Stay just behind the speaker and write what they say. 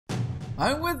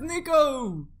I'm with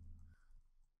Nico!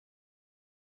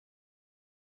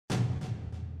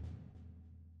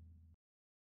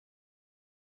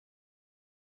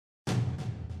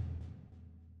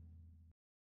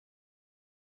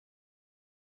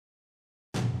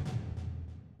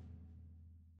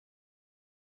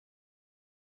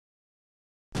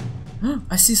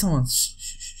 I see someone. Shh, shh,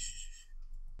 shh, shh.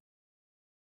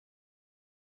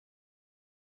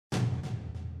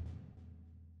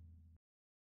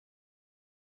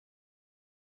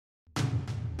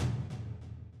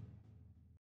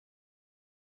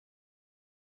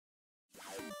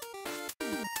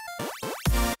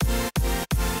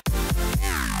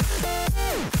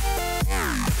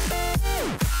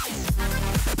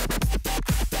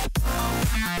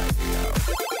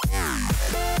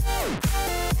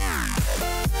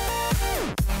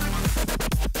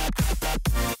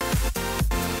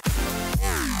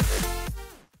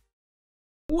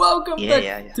 Welcome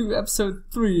back to episode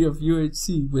 3 of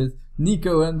UHC with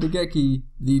Nico and the Geki,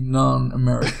 the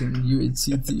non-American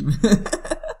UHC team.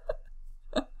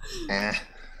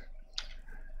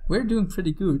 We're doing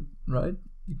pretty good, right?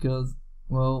 Because,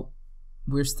 well,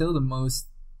 we're still the most...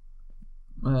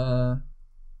 we're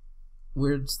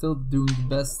still doing the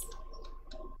best.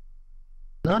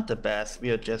 Not the best,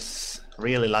 we are just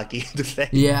really lucky to say.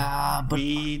 Yeah, but...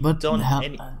 We don't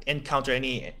encounter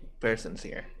any persons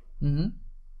here. Mm-hmm.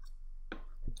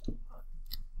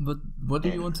 But what do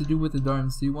you want to do with the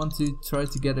diamonds? Do you want to try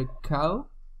to get a cow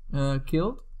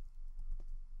killed?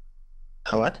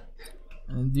 A what?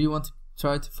 Do you want to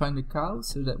try to find a cow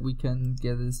so that we can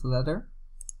get this ladder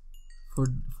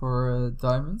for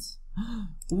diamonds?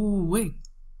 Ooh, wait.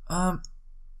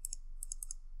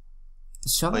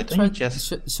 Shall I try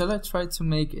to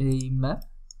make a map?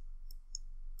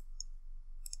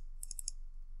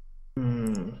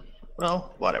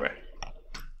 Well, whatever.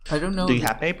 I don't know. Do you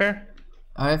have paper?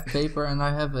 I have paper and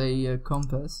I have a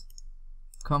compass.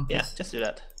 Yeah, just do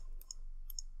that.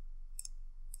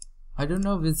 I don't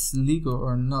know if it's legal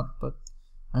or not, but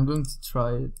I'm going to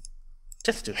try it.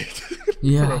 Just do it.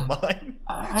 Yeah. I don't mind.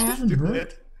 I haven't heard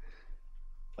it.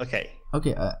 Okay.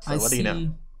 Okay, so what do you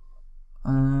know?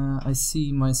 I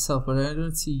see myself, but I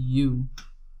don't see you.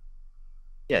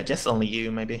 Yeah, just only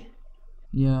you, maybe.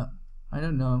 Yeah, I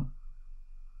don't know.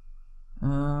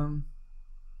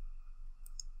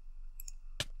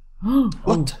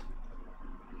 What?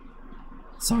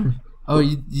 Sorry. Oh,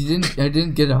 you didn't. I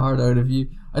didn't get a heart out of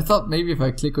you. I thought maybe if I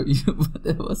click on you, but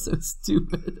that was so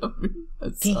stupid of me.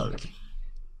 I'm sorry.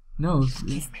 No,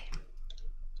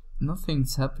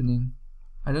 nothing's happening.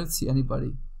 I don't see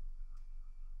anybody.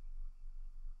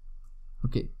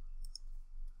 Okay.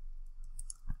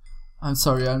 I'm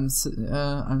sorry. I'm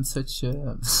such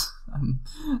a.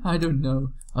 I don't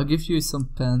know. I'll give you some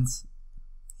pens.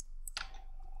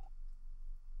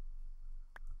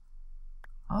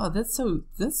 Oh, that's too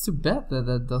bad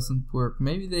that doesn't work.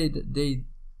 Maybe they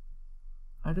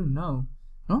I don't know.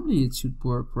 Normally it should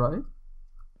work, right?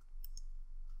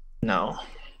 No.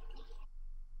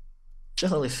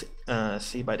 Just only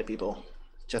see by the people.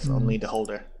 Just only the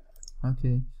holder.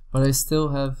 Okay, but I still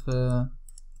have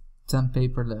 10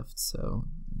 paper left, so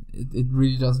it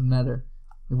really doesn't matter.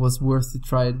 It was worth to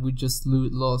try it. We just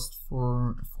lost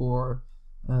for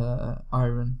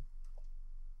iron.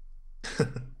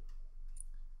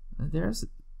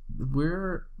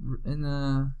 We're in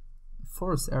a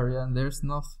forest area and there's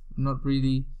not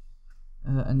really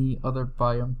any other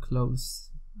biome close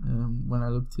when I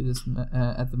look to this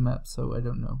at the map, so I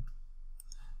don't know.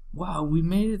 Wow, we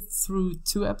made it through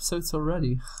 2 episodes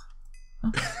already.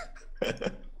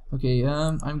 Okay,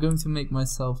 I'm going to make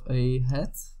myself a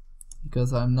hat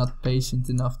because I'm not patient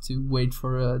enough to wait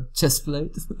for a chest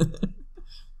plate.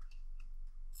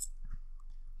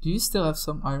 Do you still have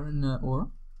some iron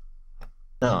ore?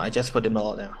 No, I just put them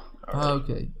all down.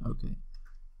 Okay.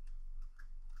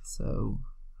 So,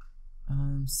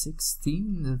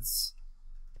 16, that's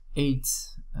 8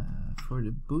 for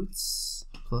the boots,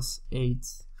 plus 8.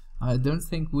 I don't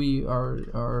think we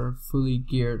are fully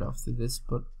geared after this,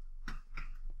 but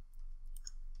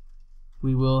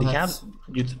we will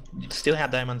you still have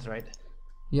diamonds, right?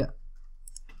 Yeah.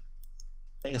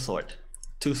 Make a sword.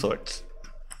 2 swords.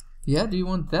 Yeah, do you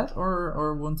want that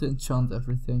or want to enchant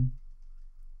everything?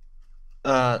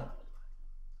 Is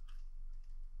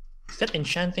that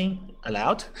enchanting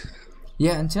allowed?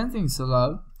 Yeah, enchanting is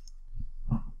allowed.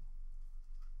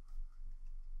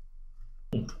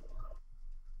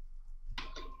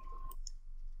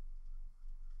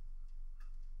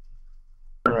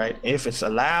 Alright, if it's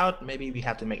allowed, maybe we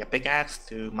have to make a pickaxe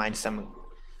to mine some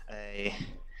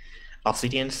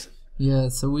obsidians. Yeah,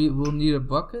 so we will need a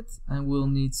bucket and we'll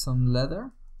need some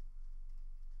leather.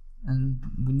 And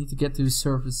we need to get to the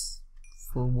surface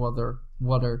for water.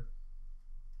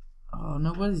 Oh,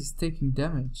 nobody's taking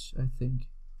damage, I think,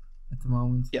 at the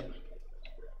moment. Yep.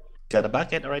 Got a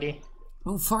bucket already?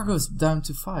 Oh, Fargo's down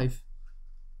to 5.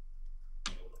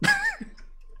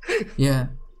 Yeah.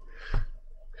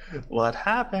 What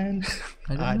happened?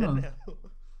 I don't know.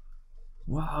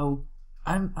 Wow.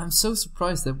 I'm so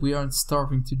surprised that we aren't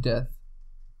starving to death.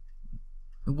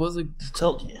 It was a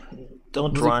Told you.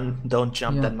 Don't run, don't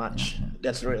jump that much. Yeah.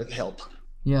 That's really help.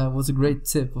 Yeah, it was a great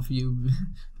tip of you,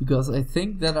 because I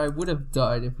think that I would have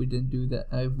died if we didn't do that.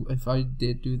 If I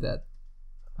did do that.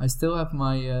 I still have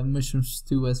my mushroom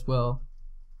stew as well.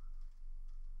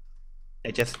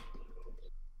 I just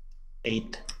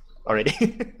ate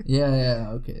already. Yeah,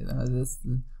 okay.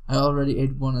 I already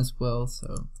ate one as well,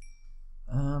 so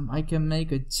I can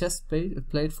make a chest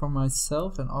plate for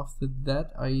myself, and after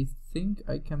that I think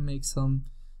I can make some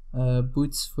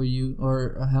boots for you,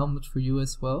 or a helmet for you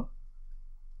as well.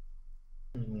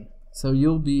 So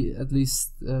you'll be at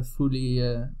least fully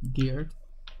geared.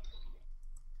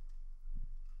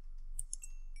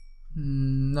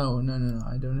 No,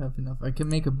 I don't have enough. I can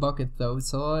make a bucket though,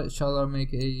 so shall I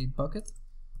make a bucket?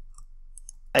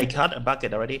 I got a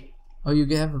bucket already. Oh, you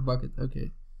have a bucket,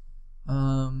 okay.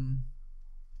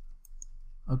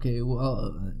 Okay,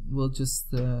 well, we'll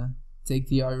just take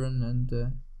the iron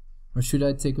and... or should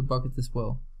I take a bucket as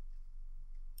well?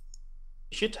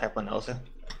 You should have one also.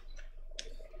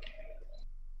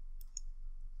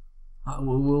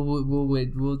 We'll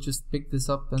wait. We'll just pick this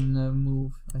up and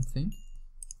move, I think.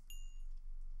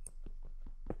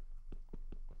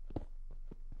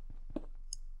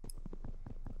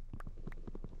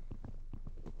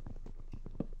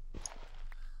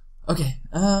 Okay,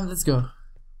 let's go.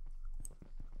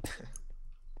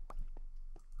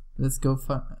 Let's go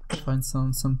find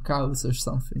some cows or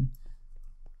something.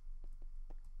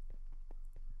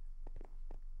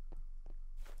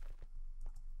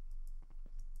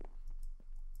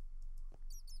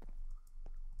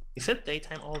 Is it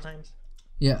daytime all times?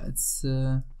 Yeah, it's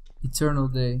eternal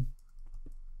day.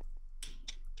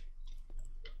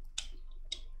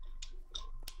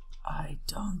 I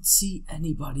don't see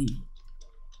anybody.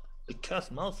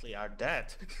 Because mostly are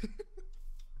dead.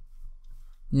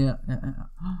 Yeah.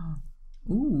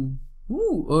 Ooh.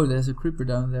 Oh, there's a creeper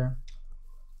down there.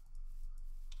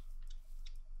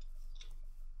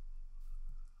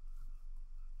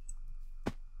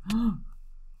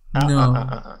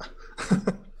 No.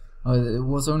 Oh, it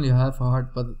was only half a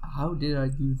heart, but how did I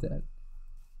do that?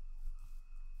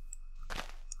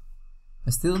 I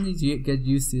still need to get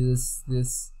used to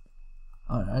this.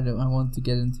 I want to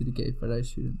get into the cave, but I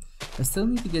shouldn't. I still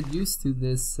need to get used to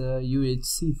this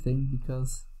UHC thing,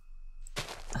 because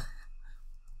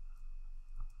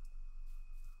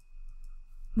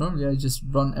normally I just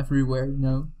run everywhere, you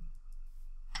know.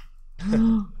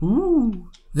 Ooh,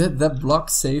 that block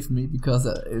saved me, because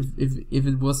if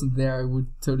it wasn't there, I would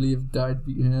totally have died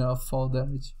of fall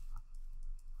damage.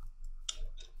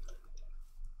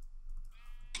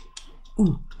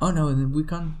 Ooh, oh no, then we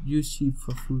can't use sheep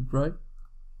for food, right?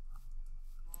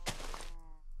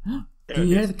 Do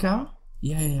you hear the cow?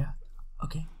 Yeah.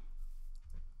 Okay.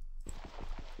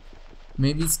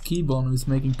 Maybe it's Keybon who's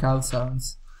making cow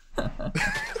sounds.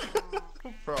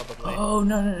 Probably. Oh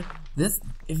no. This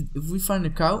if we find a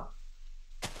cow.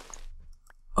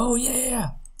 Oh yeah.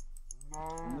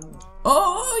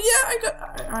 Oh yeah,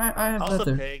 I have also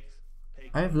leather. pigs.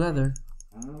 I have leather.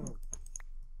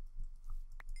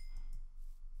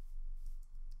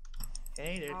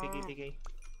 Hey there, piggy.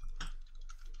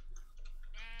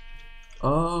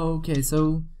 Oh, okay,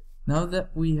 so now that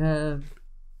we have...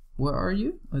 Where are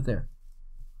you? Oh, there.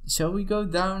 Shall we go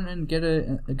down and get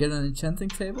an enchanting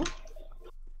table?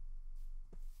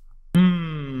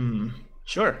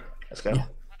 Sure, let's go. Yeah.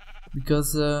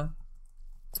 Because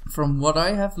from what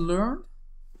I have learned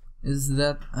is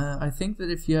that I think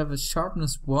that if you have a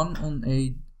sharpness 1 on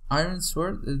a iron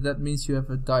sword, that means you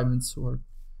have a diamond sword.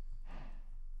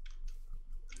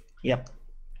 Yep.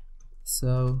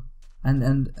 So...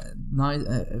 And nice.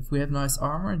 If we have nice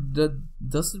armor,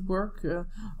 does it work?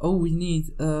 Oh, we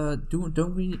need.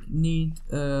 Don't we need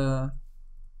a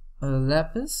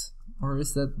lapis, or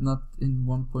is that not in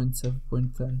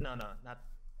 1.7.10? No,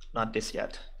 not this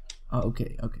yet. Oh,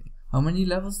 okay. How many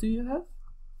levels do you have?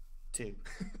 2.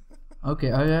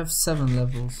 Okay, I have 7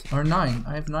 levels, or 9.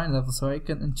 I have 9 levels, so I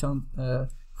can enchant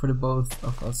for the both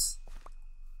of us.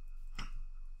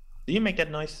 Do you make that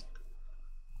noise?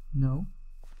 No.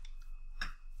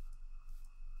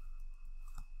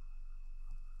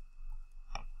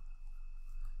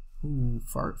 Ooh,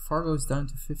 far goes down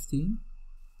to 15.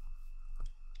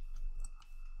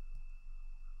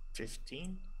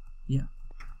 15? Yeah.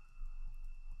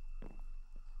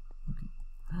 Okay.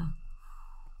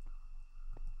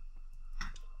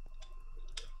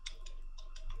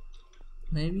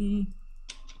 Maybe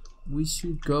we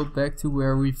should go back to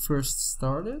where we first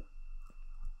started.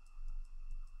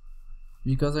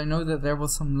 Because I know that there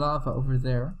was some lava over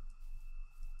there.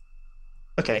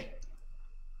 Okay.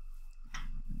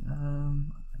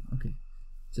 Okay.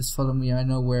 Just follow me, I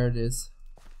know where it is.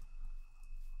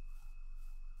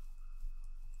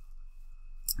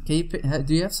 Can you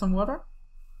do you have some water?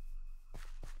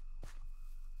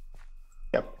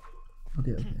 Yep.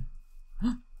 Okay, okay.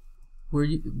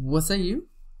 Was that you?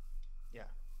 Yeah.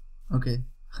 Okay.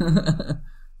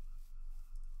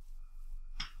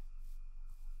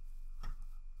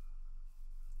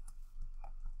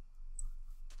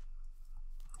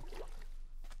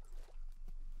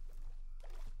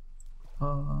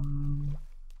 um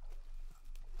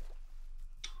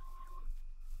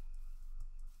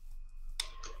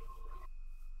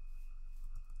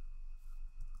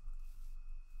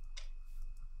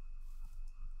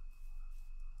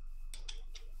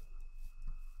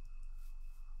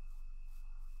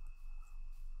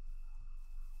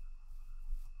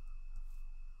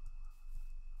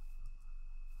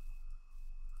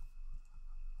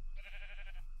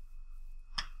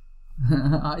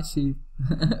I see.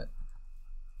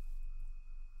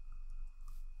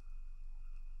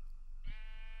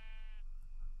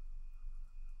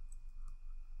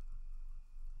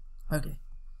 Okay.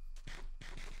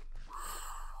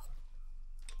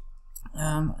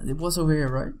 It was over here,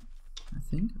 right? I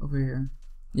think over here.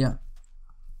 Yeah.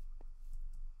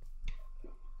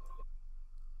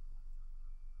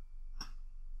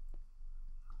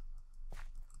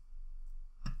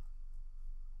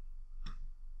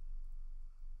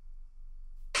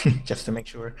 Just to make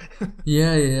sure.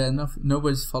 Yeah.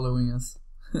 Nobody's following us.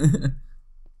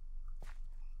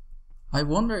 I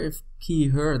wonder if Key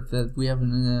heard that we have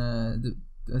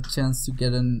a chance to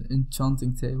get an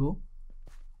enchanting table.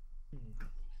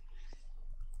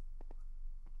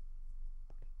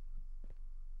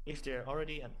 If they're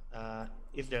already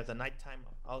if there's a nighttime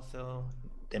also,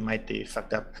 they might be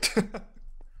fucked up.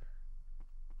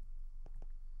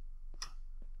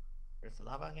 There's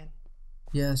lava again.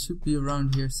 Yeah, it should be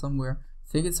around here somewhere. I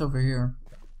think it's over here.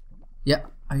 Yeah,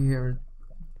 I hear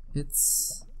it.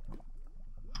 It's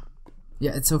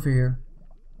over here.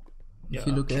 If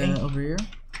you look over here,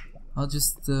 I'll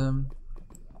just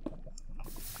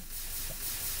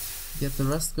get the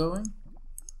rest going.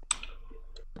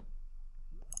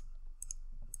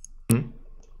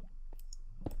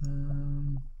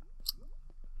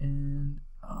 And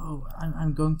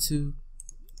I'm going to,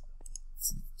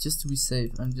 just to be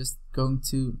safe, I'm just going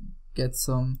to get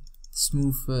some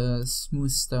smooth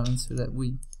stone so that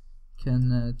we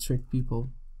can trick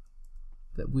people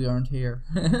that we aren't here.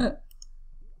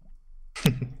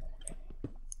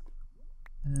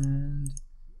 And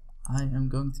I am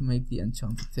going to make the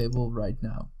enchanting table right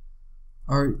now.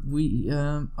 Are we?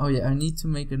 Oh yeah, I need to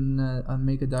make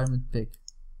make a diamond pick.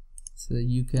 So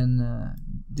you can.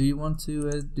 Do you want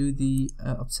to do the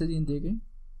obsidian digging?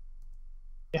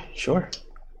 Yeah, sure.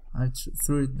 I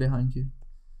threw it behind you.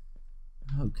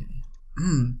 Okay.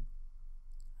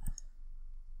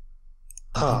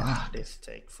 This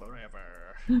take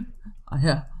forever.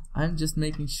 Yeah, I'm just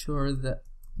making sure that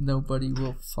nobody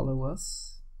will follow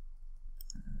us.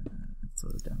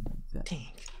 Throw it down like that.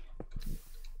 Dang.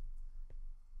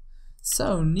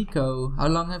 So, Nico, how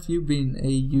long have you been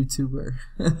a YouTuber?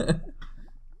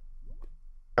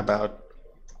 About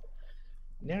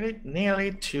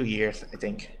nearly 2 years, I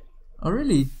think. Oh,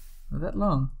 really? Not that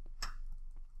long?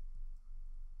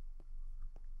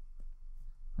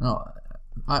 No,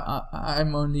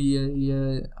 I'm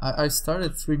only I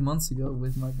started 3 months ago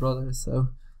with my brother, so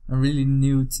I'm really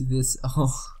new to this.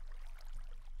 Oh,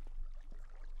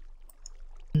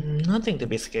 Nothing to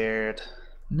be scared.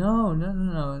 no,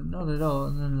 not at all.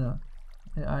 No.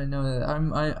 I know that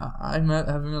I'm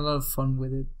having a lot of fun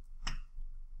with it.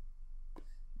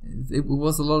 It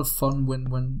was a lot of fun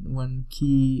when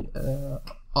Key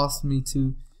asked me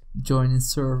to join his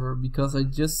server, because I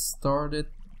just started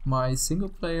my single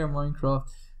player Minecraft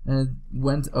and it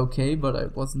went okay, but I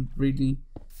wasn't really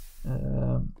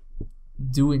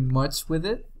doing much with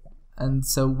it. And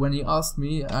so when he asked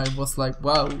me, I was like,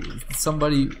 wow,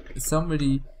 somebody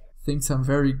thinks I'm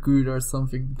very good or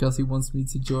something because he wants me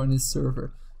to join his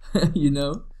server. You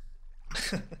know.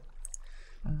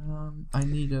 I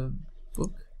need a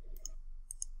book.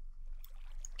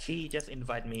 He just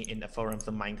invited me in the forums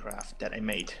of Minecraft that I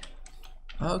made.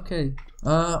 Okay.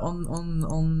 On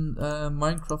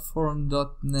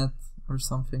MyneCraftForum.net or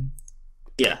something.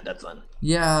 Yeah, that's one.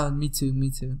 Yeah, me too.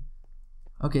 Me too.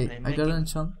 Okay, I'm I got an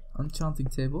making- enchanting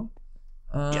table.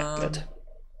 Yeah, good.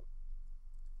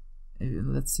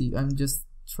 Let's see. I'm just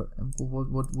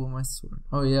what will my sword?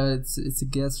 Oh yeah, it's a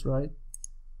guess, right?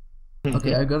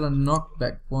 Okay, I got a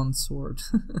knockback 1 sword.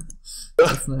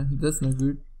 that's no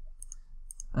good.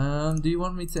 Do you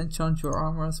want me to enchant your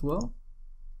armor as well?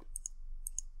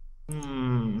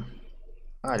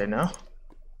 I don't know.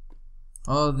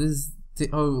 Oh, this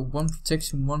is 1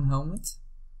 protection, 1 helmet.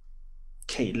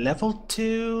 Okay, level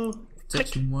 2.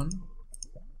 Protection Click. 1.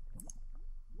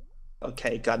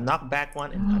 Okay, got knockback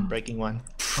 1 and unbreaking 1.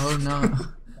 Oh no.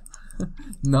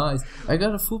 Nice. I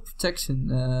got a full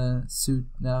protection suit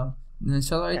now.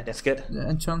 Shall I Yeah, that's good.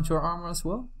 enchant your armor as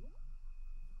well?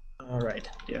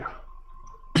 Alright, yeah.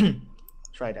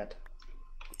 Try that.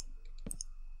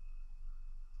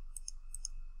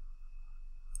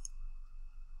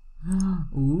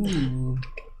 Ooh.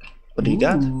 What do you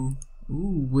got? Ooh,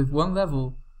 with 1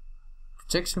 level.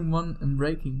 Protection 1 and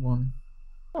breaking 1.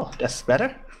 Oh, that's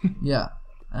better. Yeah.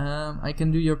 I can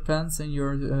do your pants and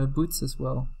your boots as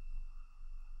well.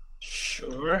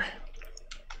 Sure.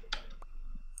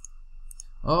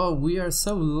 Oh, we are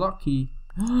so lucky.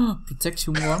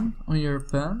 Protection 1 on your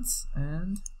pants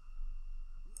and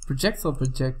projectile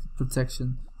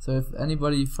protection. So if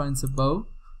anybody finds a bow.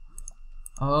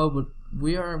 Oh, but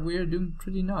we are doing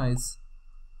pretty nice.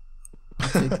 I'll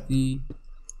take the.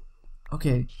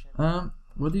 Okay.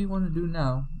 What do you want to do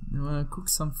now? You want to cook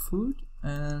some food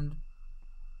and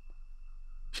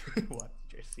What?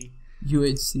 Jersey?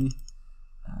 UHC.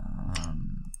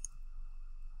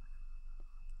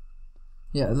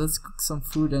 Yeah, let's cook some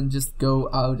food and just go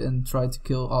out and try to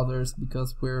kill others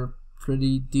because we're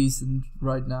pretty decent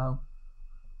right now.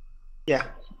 Yeah.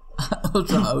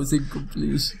 Ultra housing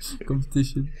competition.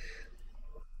 Competition.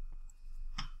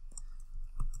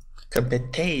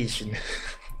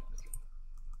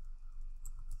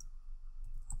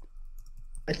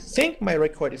 I think my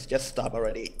record is just stopped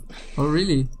already. Oh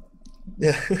really?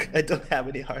 Yeah, I don't have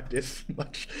any hard disk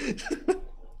much.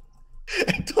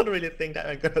 I don't really think that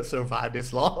I'm gonna survive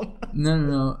this long.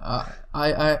 No.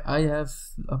 I have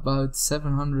about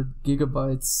 700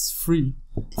 gigabytes free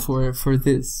for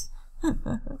this.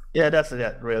 Yeah, that's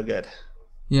real good.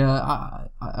 Yeah,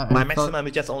 My maximum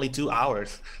is just only 2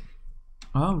 hours.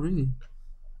 Oh really?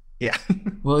 Yeah.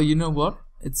 Well, you know what?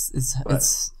 It's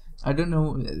I don't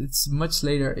know. It's much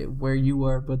later where you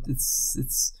are, but it's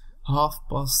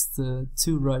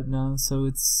 2:30 right now, so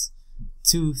it's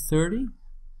 2:30.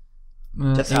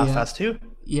 Just half past 2?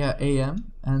 Yeah,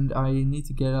 AM, and I need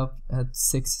to get up at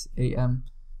 6 AM.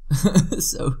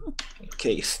 So.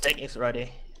 Okay, steak is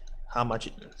ready. How much?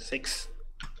 6?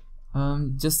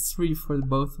 Just 3 for the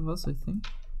both of us, I think.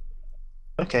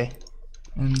 Okay.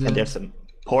 And there's some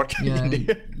pork yeah, in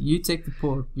there. you take the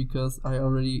pork because I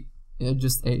already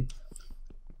just ate.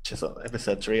 Just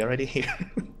episode 3 already here.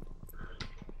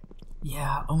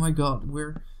 Yeah. Oh my God,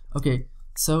 we're okay.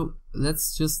 So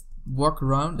let's just walk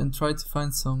around and try to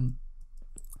find some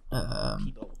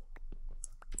People.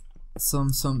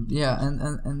 some yeah,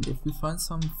 and if we find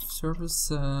some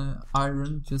surface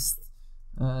iron, just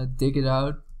dig it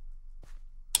out,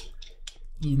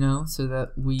 you know, so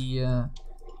that we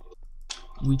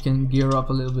can gear up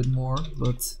a little bit more.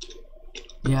 But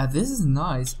yeah, this is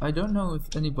nice. I don't know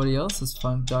if anybody else has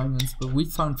found diamonds, but we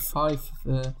found 5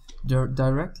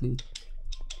 directly.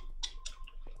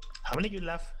 How many you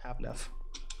have left?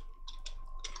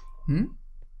 Hmm?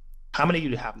 How many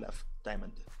you have left?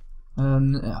 Diamond.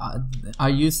 I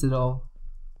used it all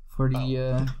for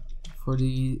the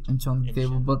enchanting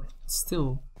table, but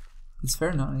still, it's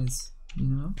very nice,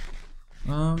 you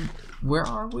know. Where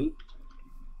are we?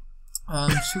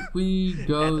 Should we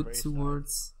go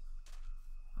towards?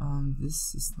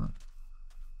 This is not.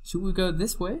 Should we go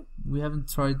this way? We haven't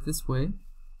tried this way.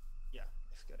 Yeah,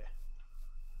 let's go there.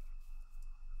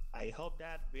 I hope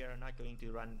that we are not going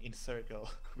to run in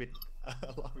circle with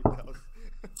along with those.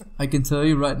 I can tell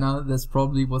you right now, that's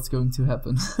probably what's going to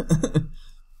happen.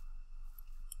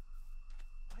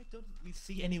 Why don't we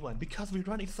see anyone? Because we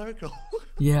run in circle.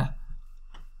 Yeah.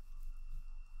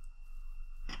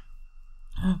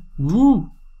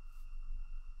 Woo!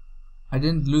 I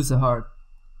didn't lose a heart.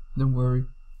 Don't worry.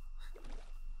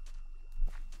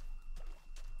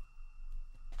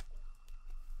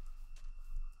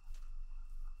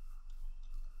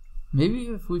 Maybe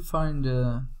if we find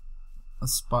a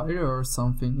spider or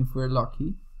something, if we're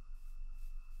lucky.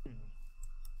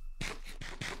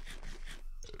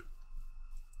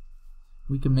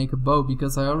 We can make a bow,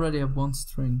 because I already have 1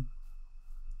 string.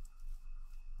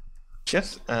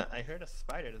 Just, I heard a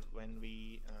spider when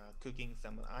we cooking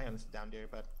some ions down there,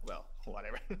 but well,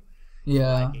 whatever.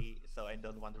 Yeah. So I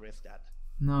don't want to risk that.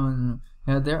 No.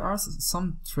 Yeah, there are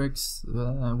some tricks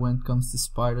when it comes to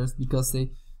spiders because they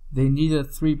need a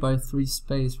 3x3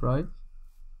 space, right?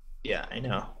 Yeah, I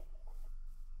know.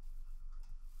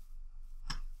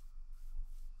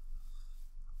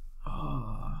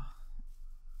 Oh.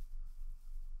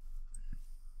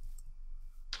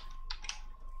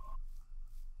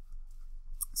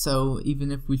 So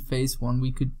even if we face one,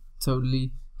 we could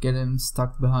totally get him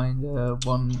stuck behind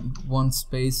one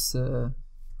space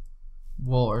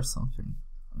wall or something.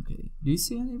 Okay. Do you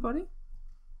see anybody?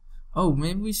 Oh,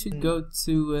 maybe we should go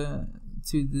to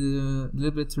the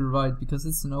little bit to the right because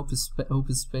it's an open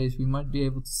space. We might be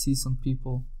able to see some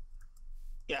people.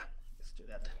 Yeah, let's do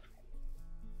that.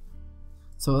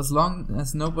 So as long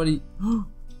as nobody. Oh,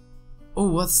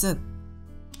 what's that?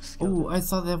 Oh, I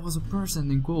thought that was a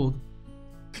person in gold.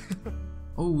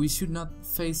 Oh, we should not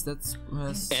face that.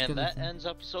 And that ends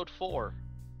episode 4.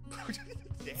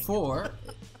 4?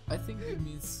 I think it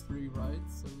means 3, right?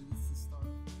 So